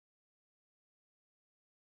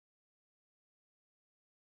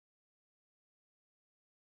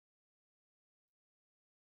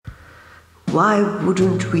Why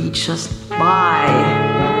wouldn't we just buy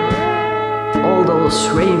all those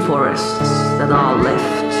rainforests that are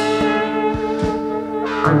left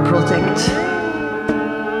and protect,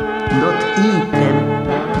 not eat them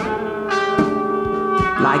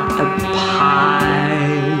like a pie?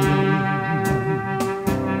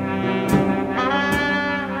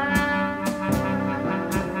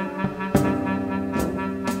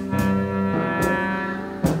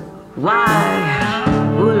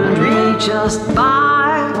 Why wouldn't we just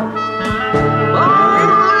buy all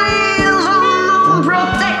these and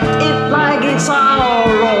protect it like it's our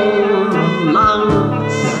own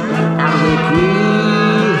lungs that we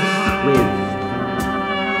breathe with?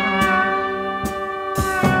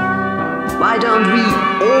 Why don't we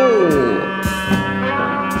all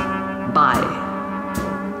buy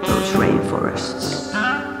those rainforests?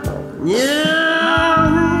 Yeah.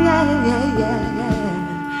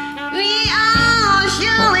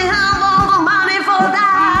 Surely have all the money for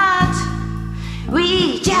that. We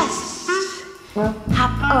just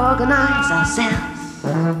have to organize ourselves.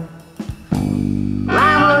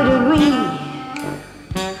 Why wouldn't we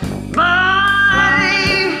buy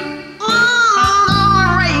all the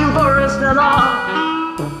rainforests that are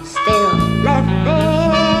still left there?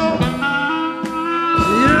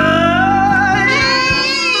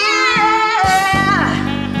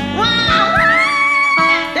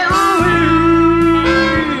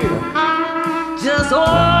 Just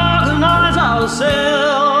organize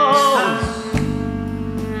ourselves.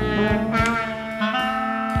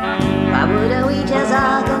 Why wouldn't we just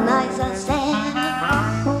organize ourselves?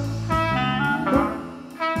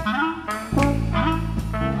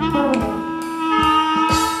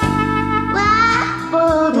 Why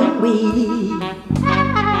wouldn't we?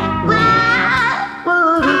 Why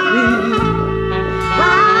wouldn't we?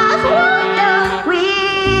 Why wouldn't we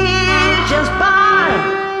just buy?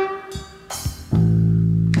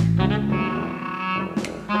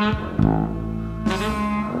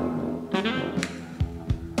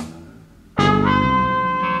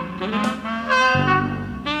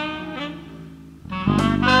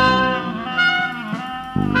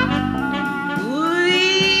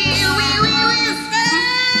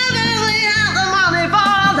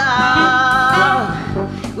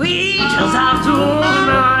 We just have to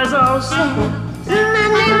organize ourselves.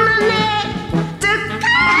 Money, to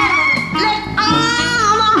collect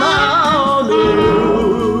all the money.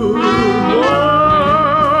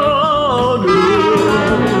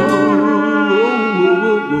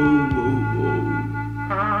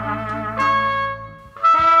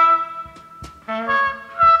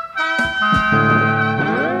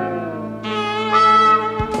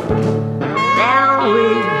 Now we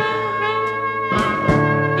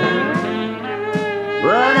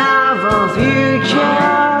would have a future.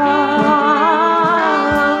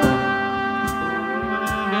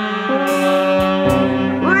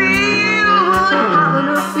 We would have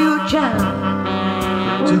a future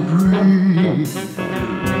to breathe.